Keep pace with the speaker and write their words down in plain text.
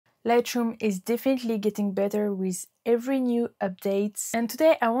Lightroom is definitely getting better with every new update, and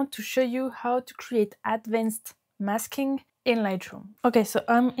today I want to show you how to create advanced masking in Lightroom. Okay, so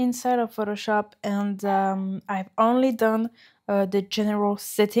I'm inside of Photoshop and I've only done the general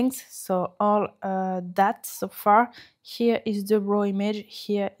settings, so all that so far. Here is the raw image,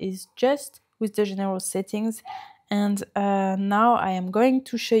 here is just with the general settings, and now I am going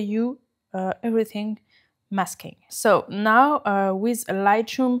to show you everything masking. So now with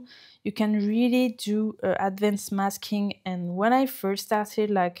Lightroom, you can really do advanced masking. And when I first started,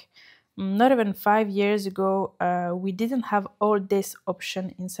 like not even 5 years ago, we didn't have all this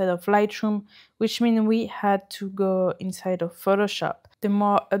option inside of Lightroom, which means we had to go inside of Photoshop. The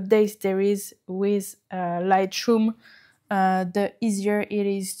more updates there is with Lightroom, the easier it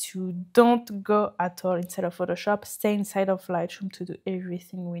is to don't go at all inside of Photoshop, stay inside of Lightroom to do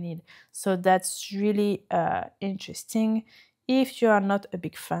everything we need. So that's really interesting if you are not a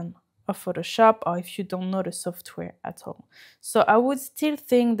big fan of Photoshop or if you don't know the software at all. So I would still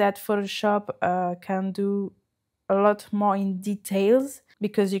think that Photoshop can do a lot more in details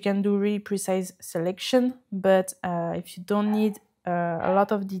because you can do really precise selection, but if you don't need a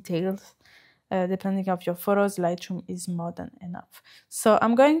lot of details, depending on your photos, Lightroom is more than enough. So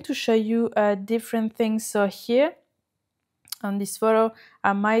I'm going to show you different things. So here on this photo,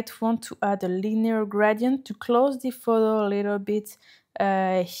 I might want to add a linear gradient to close the photo a little bit.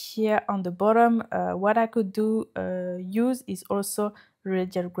 Here on the bottom, what I could do use is also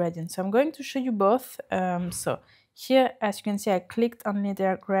radial gradient. So I'm going to show you both. So here, as you can see, I clicked on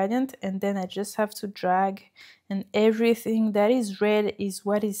linear gradient and then I just have to drag, and everything that is red is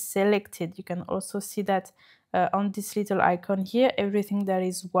what is selected. You can also see that on this little icon here, everything that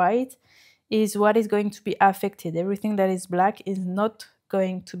is white is what is going to be affected. Everything that is black is not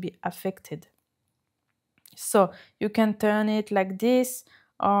going to be affected. So you can turn it like this,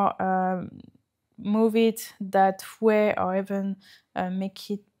 or move it that way, or even make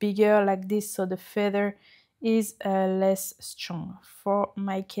it bigger like this so the feather is less strong. For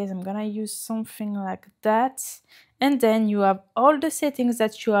my case, I'm gonna use something like that. And then you have all the settings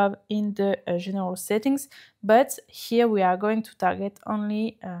that you have in the general settings, but here we are going to target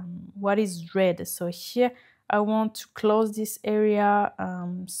only what is red. So here I want to close this area,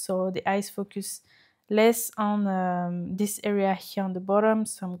 so the eyes focus less on this area here on the bottom.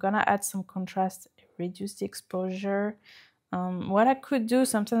 So I'm gonna add some contrast, reduce the exposure. What I could do,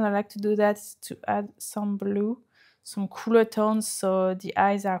 sometimes I like to do that, is to add some blue, some cooler tones, so the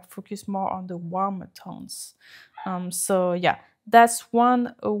eyes are focused more on the warmer tones. So yeah, that's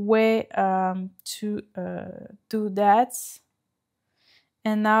one way to do that.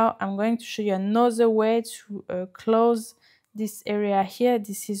 And now I'm going to show you another way to close this area here.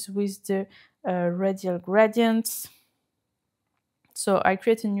 This is with the radial gradient. So I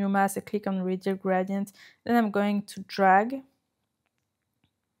create a new mask, I click on radial gradient, then I'm going to drag.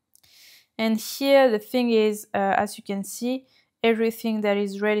 And here the thing is, as you can see, everything that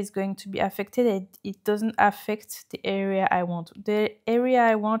is red is going to be affected. It doesn't affect the area I want. The area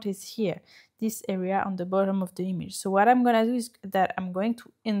I want is here, this area on the bottom of the image. So what I'm gonna do is that I'm going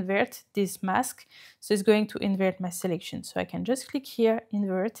to invert this mask. So it's going to invert my selection. So I can just click here,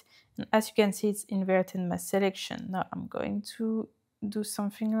 invert, and as you can see, it's inverted my selection. Now I'm going to do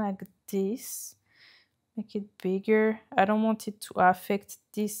something like this. Make it bigger. I don't want it to affect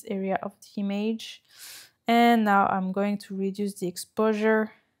this area of the image. And now I'm going to reduce the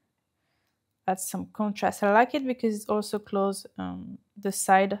exposure, add some contrast. I like it because it also closes the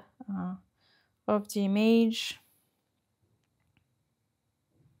side of the image.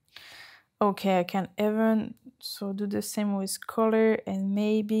 Okay, I can even do the same with color, and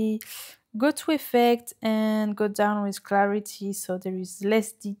maybe go to effect and go down with clarity so there is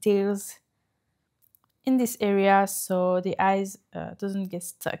less details in this area, so the eyes doesn't get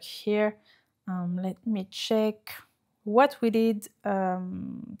stuck here. Let me check what we did.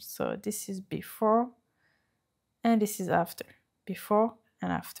 So this is before and this is after, before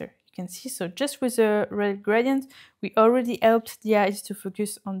and after. You can see, so just with a red gradient, we already helped the eyes to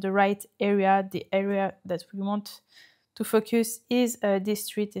focus on the right area. The area that we want to focus is this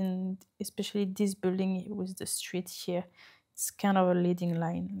street, and especially this building with the street here. It's kind of a leading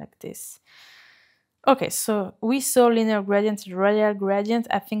line like this. Okay, so we saw linear gradient and radial gradient.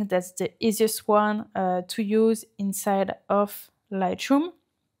 I think that's the easiest one to use inside of Lightroom.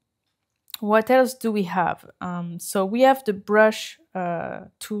 What else do we have? So we have the brush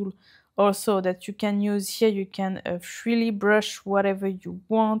tool also that you can use here. You can freely brush whatever you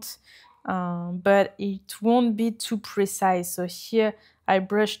want, but it won't be too precise. So here I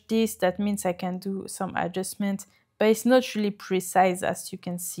brush this, that means I can do some adjustment, but it's not really precise, as you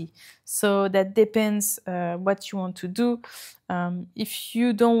can see. So that depends what you want to do. If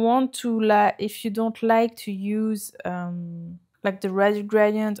you don't want to if you don't like to use like the radial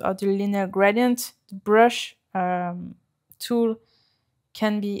gradient or the linear gradient, the brush tool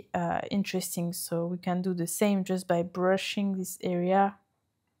can be interesting. So we can do the same just by brushing this area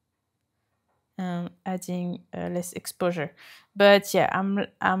and adding less exposure. But yeah,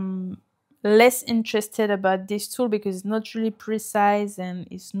 I'm less interested about this tool because it's not really precise and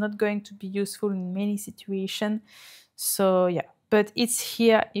it's not going to be useful in many situations. So yeah, but it's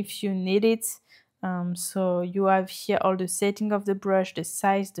here if you need it. So you have here all the setting of the brush, the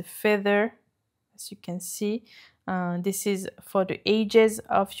size, the feather, as you can see. This is for the edges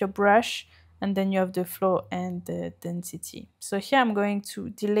of your brush, and then you have the flow and the density. So here I'm going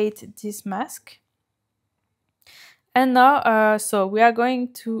to delete this mask. And now, so we are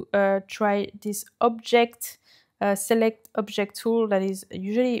going to try this object, select object tool that is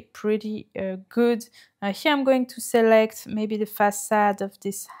usually pretty good. Here I'm going to select maybe the facade of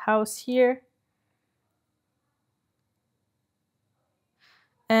this house here.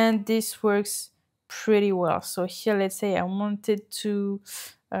 And this works pretty well. So here, let's say I wanted to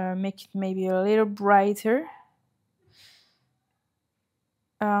make it maybe a little brighter.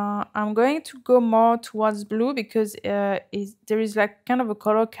 I'm going to go more towards blue because there is like kind of a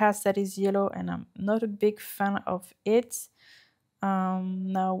color cast that is yellow and I'm not a big fan of it.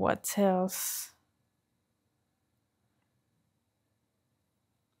 Now what else?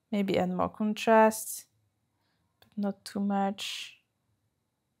 Maybe add more contrast, but not too much.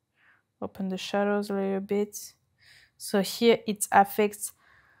 Open the shadows a little bit. So here it affects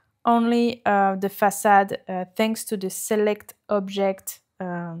only the facade thanks to the select object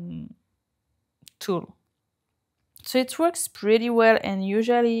tool. So it works pretty well, and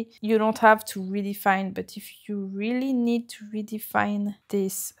usually you don't have to redefine, but if you really need to redefine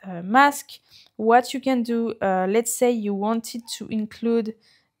this mask, what you can do, let's say you wanted to include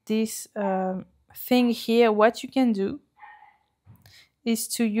this thing here, what you can do is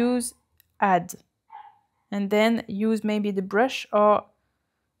to use add and then use maybe the brush or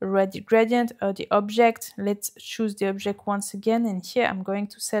radial gradient or the object. Let's choose the object once again, and here I'm going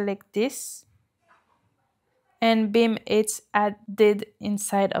to select this, and beam, it's added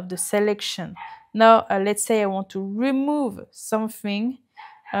inside of the selection. Now let's say I want to remove something,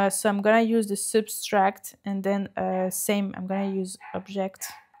 so I'm gonna use the subtract, and then same, I'm gonna use object.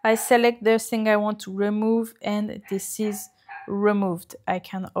 I select the thing I want to remove, and this is removed. I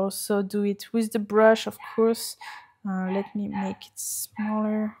can also do it with the brush, of course. Let me make it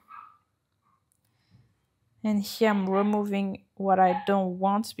smaller. And here I'm removing what I don't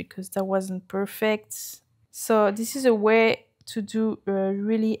want because that wasn't perfect. So this is a way to do a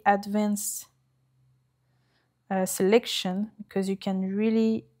really advanced selection because you can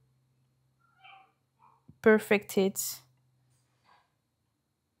really perfect it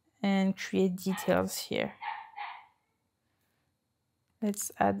and create details here.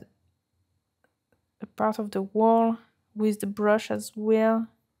 Let's add a part of the wall with the brush as well.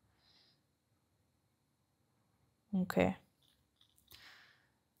 Okay.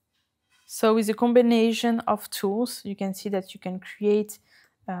 So with a combination of tools, you can see that you can create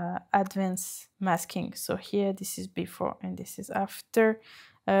advanced masking. So here, this is before and this is after.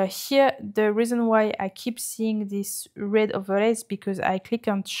 Here, the reason why I keep seeing this red overlay is because I click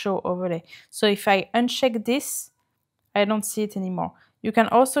on show overlay. So if I uncheck this, I don't see it anymore. You can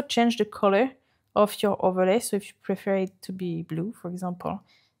also change the color of your overlay. So if you prefer it to be blue, for example,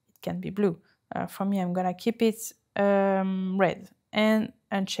 it can be blue. For me, I'm gonna keep it red and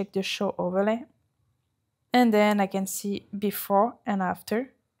uncheck the show overlay. And then I can see before and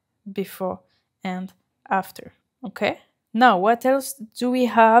after, before and after. Okay. Now, what else do we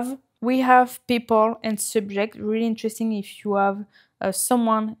have? We have people and subject. Really interesting if you have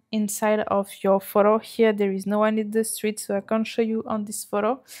someone inside of your photo. Here, there is no one in the street, so I can't show you on this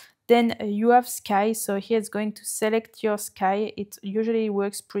photo. Then you have sky. So here it's going to select your sky. It usually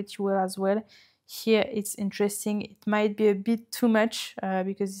works pretty well as well. Here it's interesting. It might be a bit too much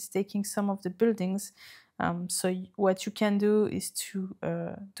because it's taking some of the buildings. So what you can do is to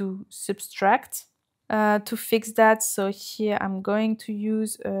do subtract to fix that. So here I'm going to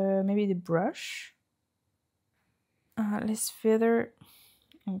use maybe the brush. Let's feather.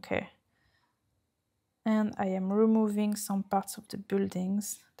 Okay. And I am removing some parts of the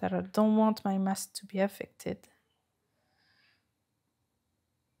buildings that I don't want my mask to be affected.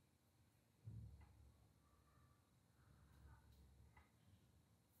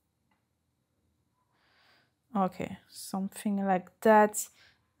 Okay, something like that.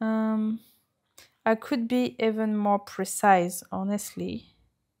 I could be even more precise, honestly.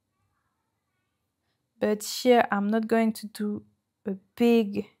 But here I'm not going to do a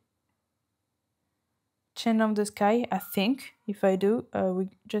big chain of the sky, I think. If I do, we're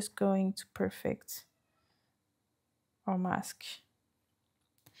just going to perfect our mask.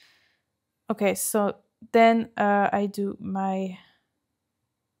 Okay, so then I do my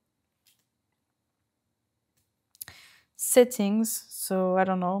settings. So I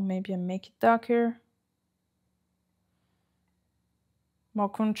don't know, maybe I make it darker, more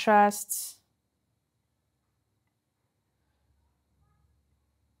contrast.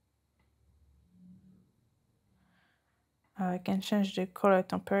 I can change the color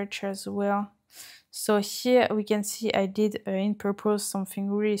temperature as well. So here we can see I did in purpose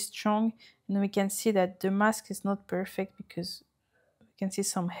something really strong, and we can see that the mask is not perfect because we can see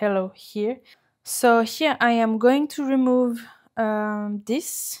some halo here. So here I am going to remove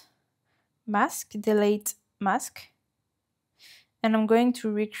this mask, delete mask, and I'm going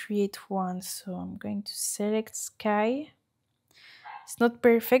to recreate one. So I'm going to select sky. It's not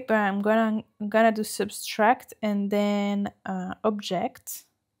perfect, but I'm gonna do subtract and then object.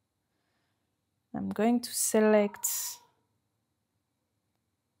 I'm going to select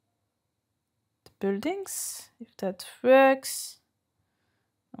the buildings, if that works.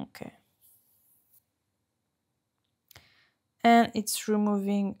 Okay. And it's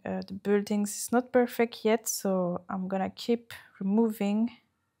removing the buildings. It's not perfect yet, so I'm gonna keep removing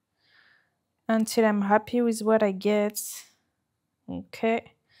until I'm happy with what I get.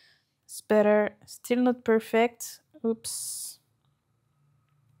 Okay, it's better. Still not perfect. Oops.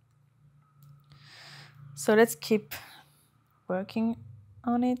 So let's keep working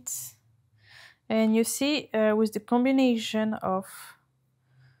on it. And you see, with the combination of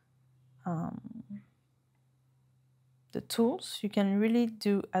the tools, you can really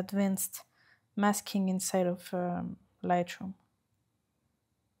do advanced masking inside of Lightroom.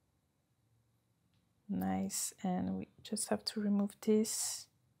 Nice. And we just have to remove this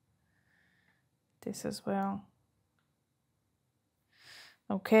as well.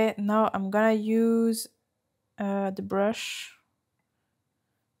 Okay, now I'm gonna use the brush.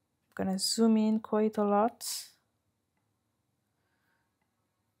 I'm gonna zoom in quite a lot.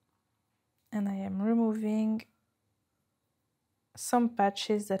 And I am removing some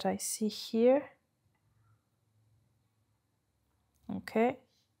patches that I see here. Okay.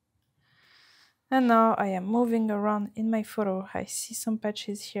 And now I am moving around in my photo. I see some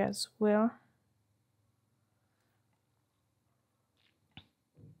patches here as well.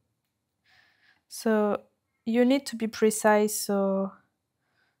 So you need to be precise, so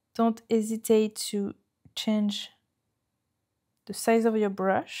don't hesitate to change the size of your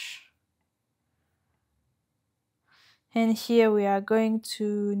brush. And here we are going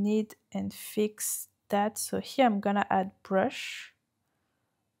to need and fix that. So here I'm gonna add brush.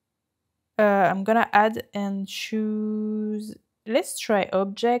 I'm gonna add and choose, let's try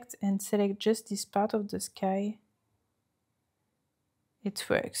object and select just this part of the sky. It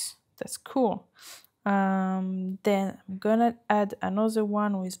works, that's cool. Then I'm gonna add another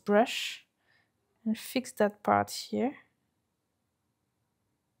one with brush and fix that part here.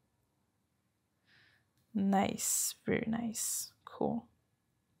 Nice, very nice, cool.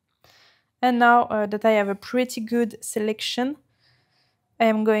 And now that I have a pretty good selection, I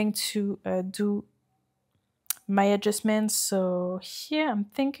am going to do my adjustments. So here I'm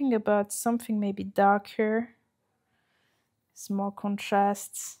thinking about something maybe darker, some more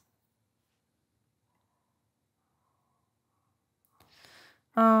contrasts.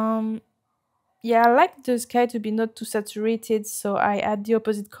 Yeah, I like the sky to be not too saturated, so I add the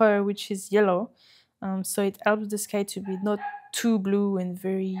opposite color, which is yellow. So it helps the sky to be not too blue and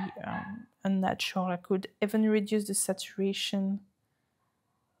very unnatural. I could even reduce the saturation,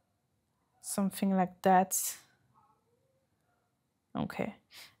 something like that. Okay,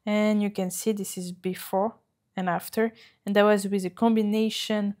 and you can see this is before and after, and that was with a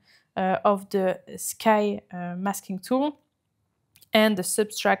combination of the sky masking tool and the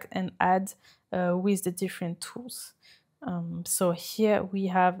subtract and add with the different tools. So here we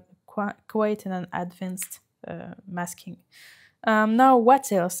have quite an advanced masking. Now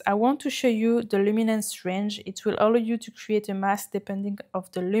what else? I want to show you the luminance range. It will allow you to create a mask depending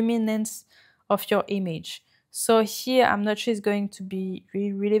of the luminance of your image. So here I'm not sure it's going to be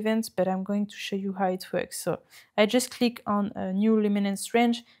really relevant, but I'm going to show you how it works. So I just click on a new luminance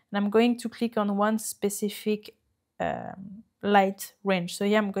range, and I'm going to click on one specific light range. So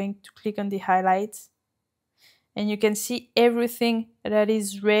here I'm going to click on the highlights, and you can see everything that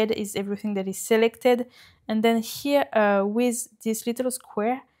is red is everything that is selected. And then here with this little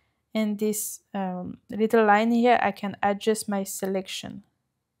square, and this little line here, I can adjust my selection.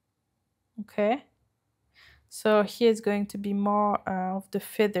 Okay, so here is going to be more of the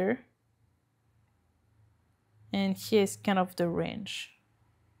feather, and here is kind of the range.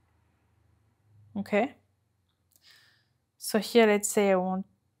 Okay, so here let's say I want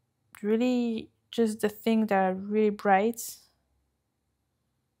really just the things that are really bright,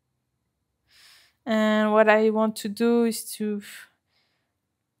 and what I want to do is to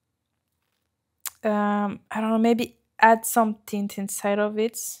I don't know, maybe add some tint inside of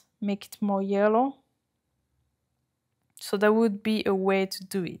it, make it more yellow. So that would be a way to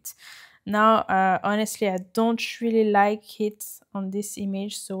do it. Now, honestly, I don't really like it on this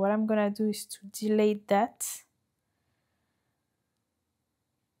image. So what I'm gonna do is to delete that.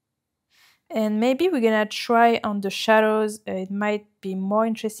 And maybe we're gonna try on the shadows. It might be more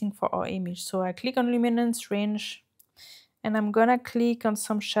interesting for our image. So I click on luminance range, and I'm gonna click on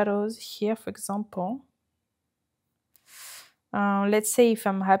some shadows here, for example. Let's say if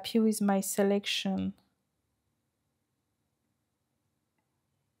I'm happy with my selection,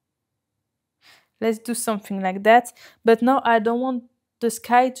 let's do something like that. But now I don't want the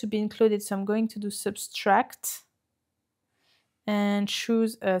sky to be included, so I'm going to do subtract and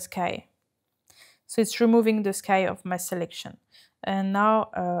choose a sky. So it's removing the sky of my selection. And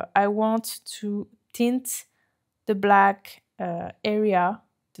now I want to tint the black area,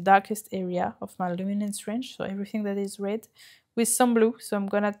 the darkest area of my luminance range, so everything that is red, with some blue. So I'm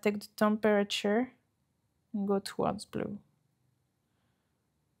gonna take the temperature and go towards blue.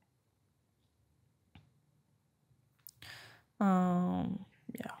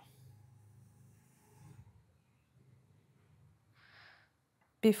 Yeah.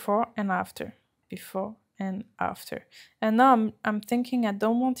 Before and after, before and after. And now I'm thinking I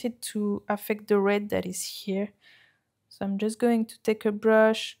don't want it to affect the red that is here. So I'm just going to take a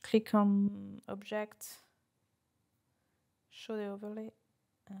brush, click on object, show the overlay,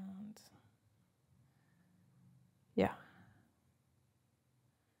 and yeah.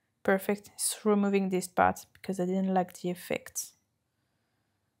 Perfect. It's removing this part because I didn't like the effect.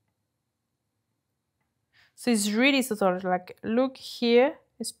 So it's really subtle, like look here,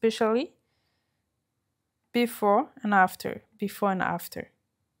 especially before and after,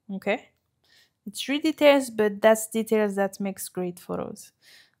 okay? It's really details, but that's details that makes great photos.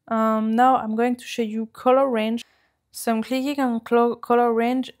 Now I'm going to show you color range. So I'm clicking on color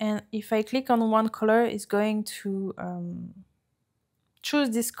range, and if I click on one color, it's going to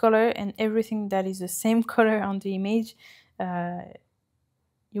choose this color, and everything that is the same color on the image,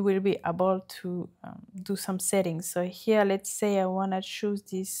 you will be able to do some settings. So here, let's say I want to choose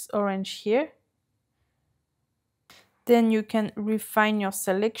this orange here. Then you can refine your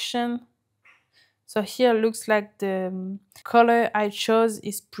selection. So here looks like the color I chose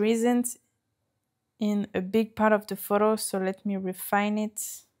is present in a big part of the photo. So let me refine it.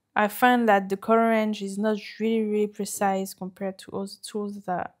 I find that the color range is not really precise compared to other tools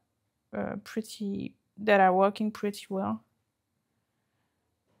that are working pretty well.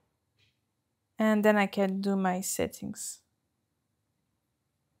 And then I can do my settings.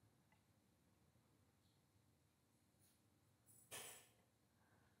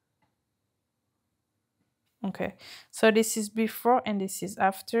 Okay, so this is before and this is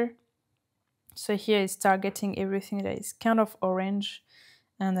after. So here is targeting everything that is kind of orange,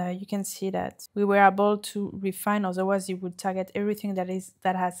 and you can see that we were able to refine, otherwise you would target everything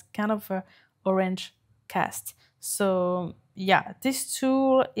that has kind of a orange cast. So yeah, this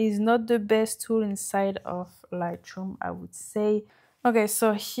tool is not the best tool inside of Lightroom, I would say. Okay,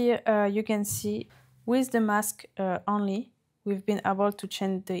 so here you can see with the mask only, we've been able to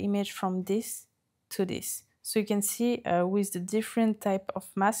change the image from this to this. So you can see with the different type of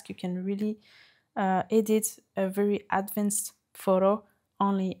mask, you can really edit a very advanced photo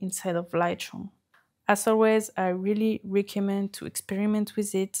only inside of Lightroom. As always, I really recommend to experiment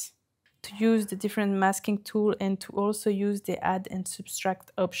with it, to use the different masking tool, and to also use the add and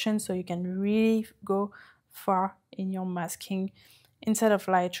subtract option, so you can really go far in your masking inside of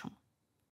Lightroom.